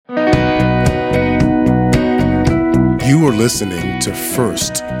listening to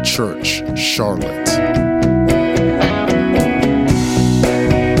First Church Charlotte.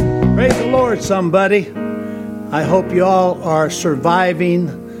 Praise the Lord, somebody. I hope you all are surviving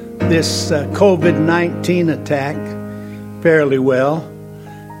this COVID-19 attack fairly well,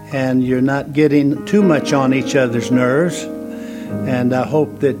 and you're not getting too much on each other's nerves. And I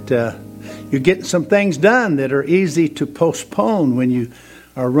hope that you're getting some things done that are easy to postpone when you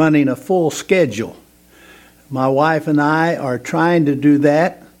are running a full schedule. My wife and I are trying to do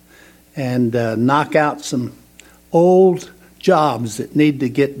that and knock out some old jobs that need to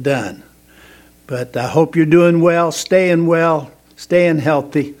get done. But I hope you're doing well, staying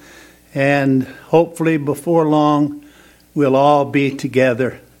healthy, and hopefully before long we'll all be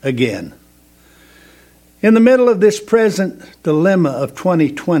together again. In the middle of this present dilemma of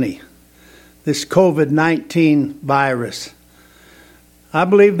 2020, this COVID-19 virus, I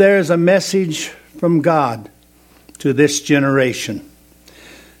believe there is a message from God to this generation.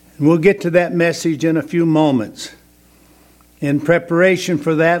 And we'll get to that message in a few moments. In preparation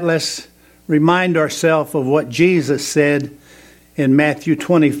for that, let's remind ourselves of what Jesus said in Matthew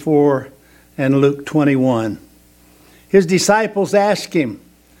 24 and Luke 21. His disciples asked him,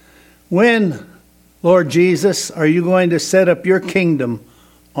 "When, Lord Jesus, are you going to set up your kingdom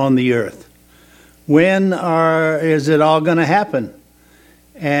on the earth? When is it all going to happen?"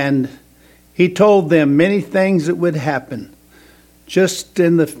 And he told them many things that would happen just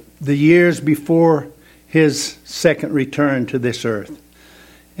in the years before his second return to this earth.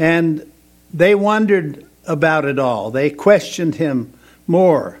 And they wondered about it all. They questioned him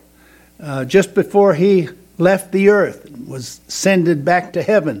more. Just before he left the earth, was ascended back to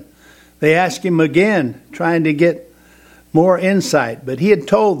heaven, they asked him again, trying to get more insight. But he had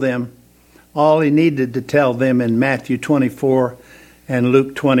told them all he needed to tell them in Matthew 24 and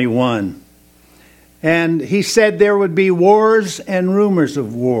Luke 21. And he said there would be wars and rumors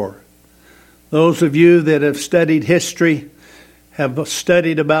of war. Those of you that have studied history have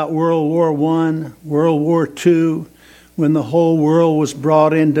studied about World War I, World War II, when the whole world was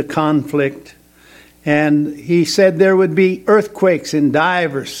brought into conflict. And he said there would be earthquakes in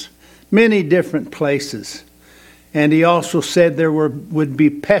many different places. And he also said there would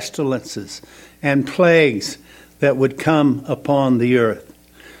be pestilences and plagues that would come upon the earth.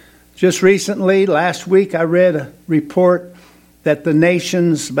 Just recently, last week, I read a report that the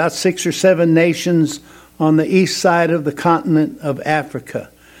nations, about 6 or 7 nations on the east side of the continent of Africa,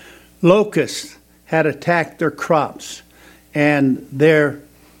 locusts had attacked their crops, and their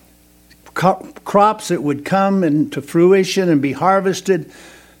crops that would come into fruition and be harvested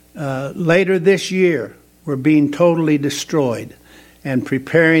later this year were being totally destroyed and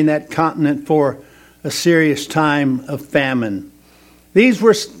preparing that continent for a serious time of famine. These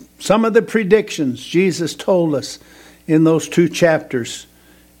were some of the predictions Jesus told us in those 2 chapters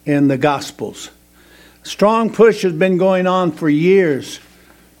in the Gospels. A strong push has been going on for years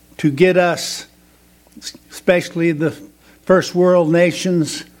to get us, especially the first world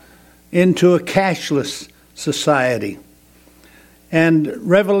nations, into a cashless society. And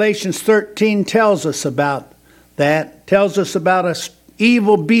Revelation 13 tells us about that, tells us about an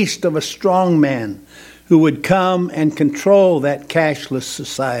evil beast of a strong man who would come and control that cashless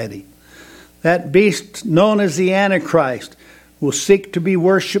society. That beast, known as the Antichrist, will seek to be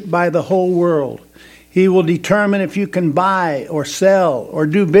worshipped by the whole world. He will determine if you can buy or sell or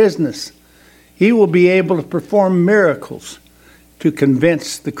do business. He will be able to perform miracles to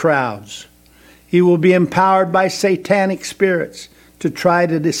convince the crowds. He will be empowered by satanic spirits to try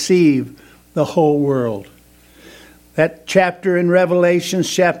to deceive the whole world. That chapter in Revelation,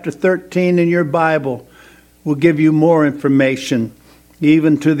 chapter 13 in your Bible, will give you more information,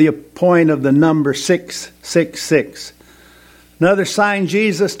 even to the point of the number 666. Another sign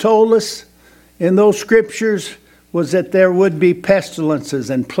Jesus told us in those scriptures was that there would be pestilences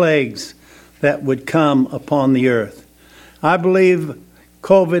and plagues that would come upon the earth. I believe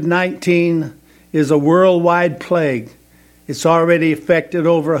COVID-19 is a worldwide plague. It's already affected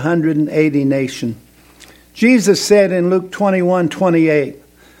over 180 nations. Jesus said in Luke 21:28,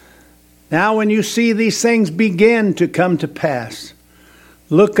 "Now when you see these things begin to come to pass,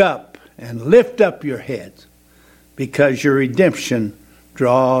 look up and lift up your heads, because your redemption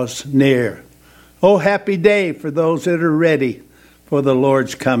draws near." Oh, happy day for those that are ready for the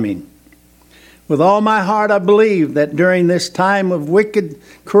Lord's coming. With all my heart, I believe that during this time of wicked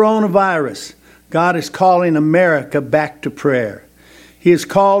coronavirus, God is calling America back to prayer. He is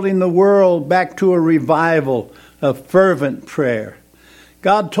calling the world back to a revival of fervent prayer.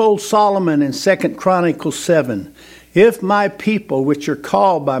 God told Solomon in 2 Chronicles 7, "If my people, which are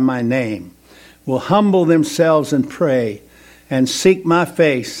called by my name, will humble themselves and pray and seek my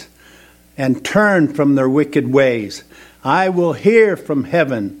face and turn from their wicked ways. I will hear from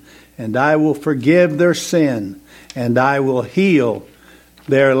heaven, and I will forgive their sin, and I will heal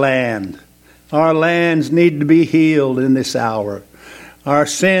their land. Our lands need to be healed in this hour. Our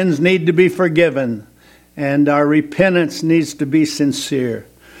sins need to be forgiven, and our repentance needs to be sincere.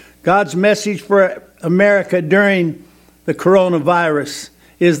 God's message for America during the coronavirus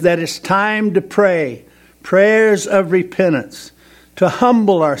is that it's time to pray prayers of repentance, to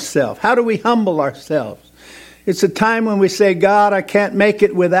humble ourselves. How do we humble ourselves? It's a time when we say, God, I can't make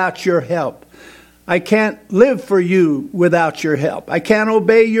it without your help. I can't live for you without your help. I can't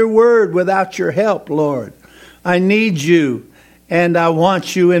obey your word without your help, Lord. I need you, and I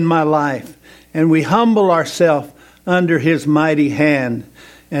want you in my life. And we humble ourselves under his mighty hand,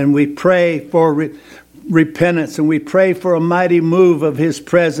 and we pray for repentance, and we pray for a mighty move of his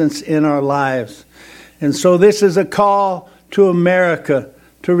presence in our lives. And so this is a call to America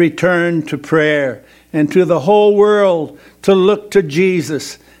to return to prayer, and to the whole world to look to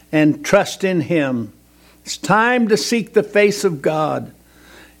Jesus and trust in him. It's time to seek the face of God.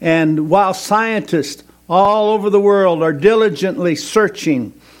 And while scientists all over the world are diligently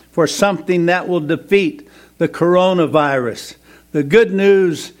searching for something that will defeat the coronavirus, the good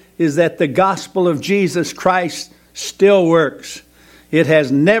news is that the gospel of Jesus Christ still works. It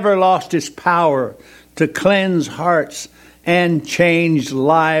has never lost its power to cleanse hearts and change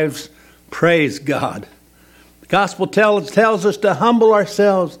lives. Praise God. The gospel tells us to humble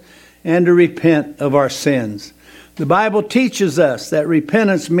ourselves and to repent of our sins. The Bible teaches us that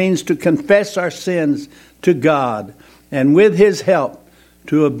repentance means to confess our sins to God, and with his help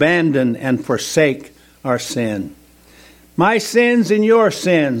to abandon and forsake our sin. My sins and your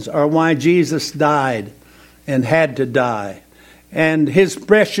sins are why Jesus died and had to die, and his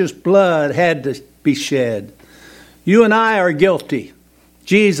precious blood had to be shed. You and I are guilty.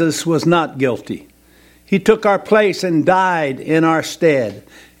 Jesus was not guilty. He took our place and died in our stead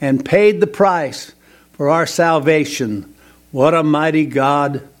and paid the price for our salvation. What a mighty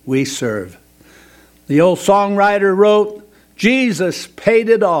God we serve. The old songwriter wrote, Jesus paid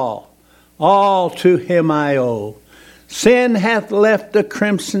it all to him I owe. Sin hath left a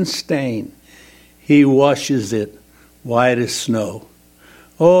crimson stain. He washes it white as snow.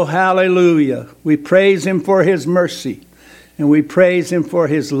 Oh, hallelujah. We praise him for his mercy, and we praise him for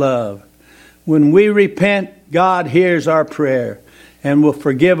his love. When we repent, God hears our prayer and will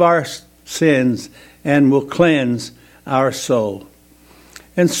forgive our sins and will cleanse our soul.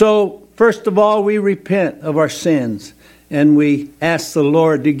 And so, first of all, we repent of our sins, and we ask the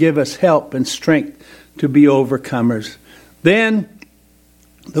Lord to give us help and strength to be overcomers. Then,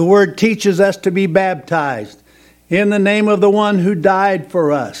 the Word teaches us to be baptized in the name of the one who died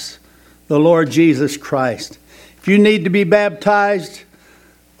for us, the Lord Jesus Christ. If you need to be baptized,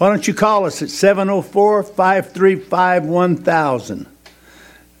 why don't you call us at 704-535-1000.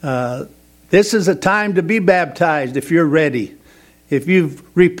 This is a time to be baptized if you're ready, if you've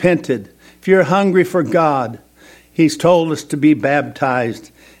repented, if you're hungry for God. He's told us to be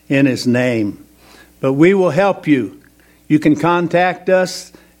baptized in his name. But we will help you. You can contact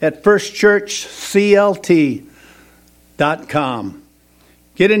us at firstchurchclt.com.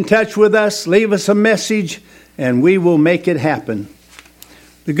 Get in touch with us, leave us a message, and we will make it happen.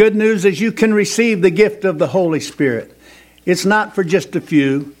 The good news is you can receive the gift of the Holy Spirit. It's not for just a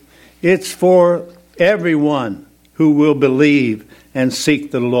few. It's for everyone who will believe and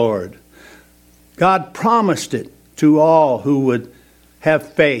seek the Lord. God promised it to all who would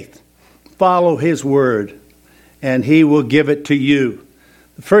have faith, follow his word, and he will give it to you.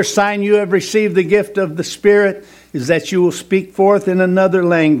 The first sign you have received the gift of the Spirit is that you will speak forth in another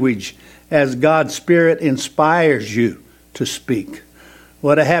language as God's Spirit inspires you to speak.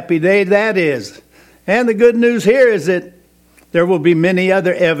 What a happy day that is. And the good news here is that there will be many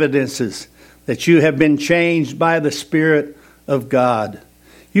other evidences that you have been changed by the Spirit of God.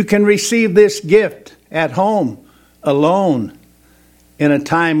 You can receive this gift at home, alone, in a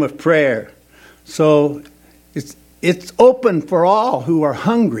time of prayer. So it's open for all who are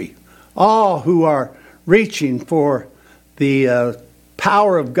hungry, all who are reaching for the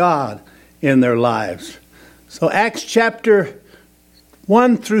power of God in their lives. So Acts chapter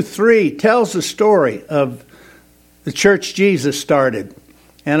 1 through 3 tells the story of the church Jesus started.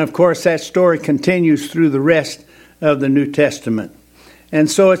 And of course that story continues through the rest of the New Testament. And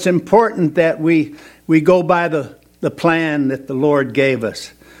so it's important that we go by the plan that the Lord gave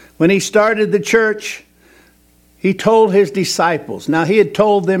us. When he started the church, he told his disciples, now he had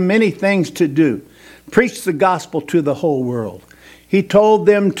told them many things to do. Preach the gospel to the whole world. He told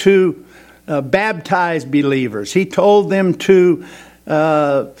them to baptize believers. He told them to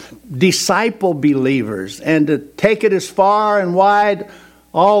disciple believers and to take it as far and wide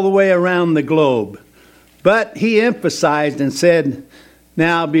all the way around the globe. But he emphasized and said,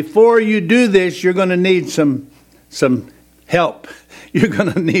 now before you do this, you're going to need some help. You're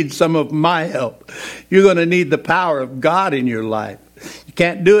going to need some of my help. You're going to need the power of God in your life. You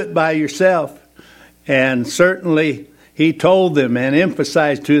can't do it by yourself. And certainly he told them and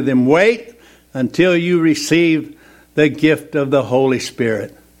emphasized to them, wait until you receive the gift of the Holy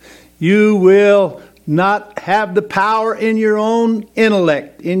Spirit. You will not have the power in your own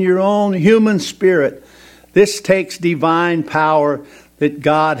intellect, in your own human spirit. This takes divine power that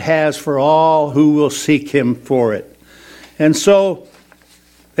God has for all who will seek him for it. And so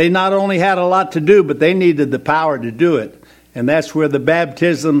they not only had a lot to do, but they needed the power to do it. And that's where the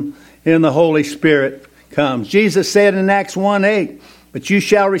baptism in the Holy Spirit comes. Jesus said in Acts 1:8, but you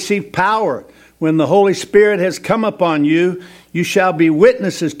shall receive power when the Holy Spirit has come upon you. You shall be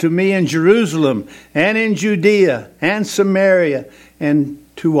witnesses to me in Jerusalem and in Judea and Samaria and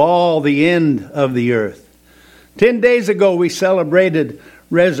to all the end of the earth. 10 days ago, we celebrated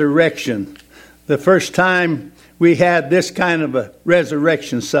resurrection. The first time we had this kind of a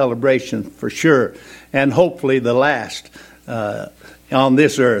resurrection celebration for sure, and hopefully the last on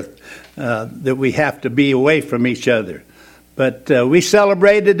this earth that we have to be away from each other. But we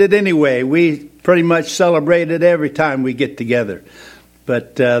celebrated it anyway. We pretty much celebrate it every time we get together.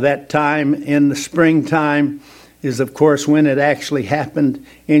 But that time in the springtime is, of course, when it actually happened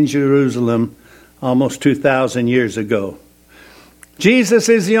in Jerusalem almost 2,000 years ago. Jesus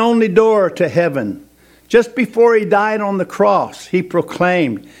is the only door to heaven. Just before he died on the cross, he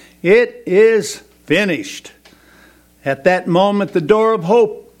proclaimed, it is finished. At that moment, the door of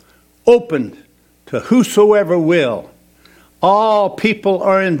hope opened to whosoever will. All people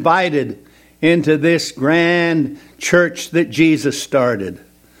are invited into this grand church that Jesus started.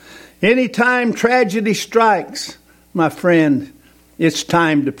 Anytime tragedy strikes, my friend, it's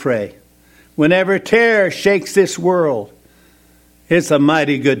time to pray. Whenever terror shakes this world, it's a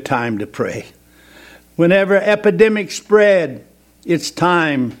mighty good time to pray. Whenever epidemics spread, it's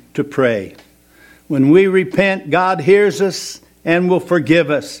time to pray. When we repent, God hears us and will forgive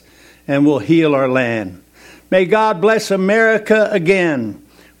us and will heal our land. May God bless America again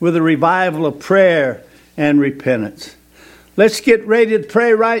with a revival of prayer and repentance. Let's get ready to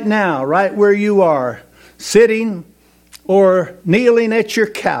pray right now, right where you are, sitting or kneeling at your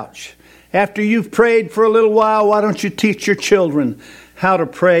couch. After you've prayed for a little while, why don't you teach your children how to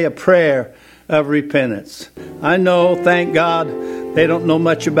pray a prayer of repentance? I know, thank God, they don't know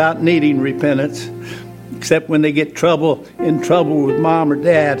much about needing repentance, except when they get in trouble with mom or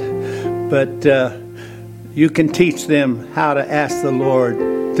dad. But you can teach them how to ask the Lord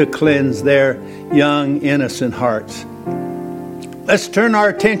to cleanse their young, innocent hearts. Let's turn our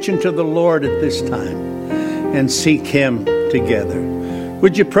attention to the Lord at this time and seek him together.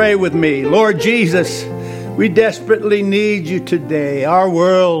 Would you pray with me? Lord Jesus, we desperately need you today. Our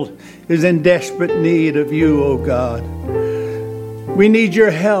world is in desperate need of you, O God. We need your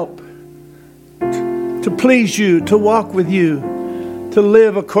help to please you, to walk with you, to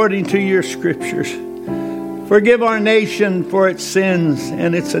live according to your scriptures. Forgive our nation for its sins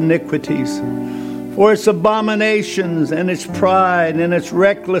and its iniquities, for its abominations and its pride and its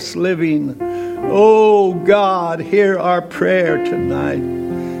reckless living. Oh God, hear our prayer tonight.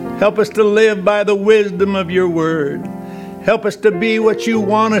 Help us to live by the wisdom of your word. Help us to be what you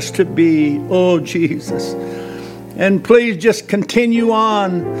want us to be, oh Jesus. And please just continue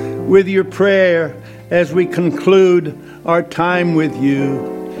on with your prayer as we conclude our time with you.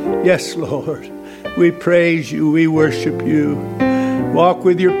 Yes, Lord, we praise you, we worship you. Walk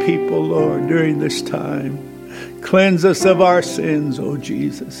with your people, Lord, during this time. Cleanse us of our sins, oh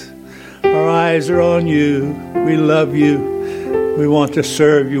Jesus. Our eyes are on you. We love you. We want to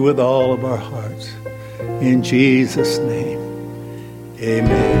serve you with all of our hearts. In Jesus' name,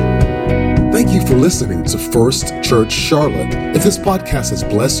 amen. Thank you for listening to First Church Charlotte. If this podcast has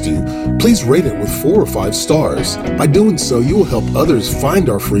blessed you, please rate it with 4 or 5 stars. By doing so, you will help others find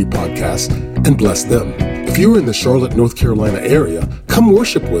our free podcast and bless them. If you're in the Charlotte, North Carolina area, come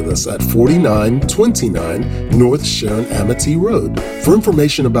worship with us at 4929 North Sharon Amity Road. For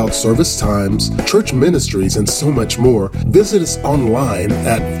information about service times, church ministries, and so much more, visit us online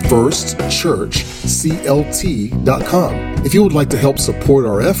at firstchurchclt.com. If you would like to help support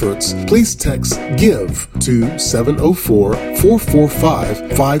our efforts, please text GIVE to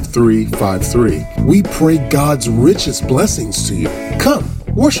 704-445-5353. We pray God's richest blessings to you. Come,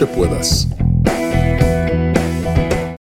 worship with us.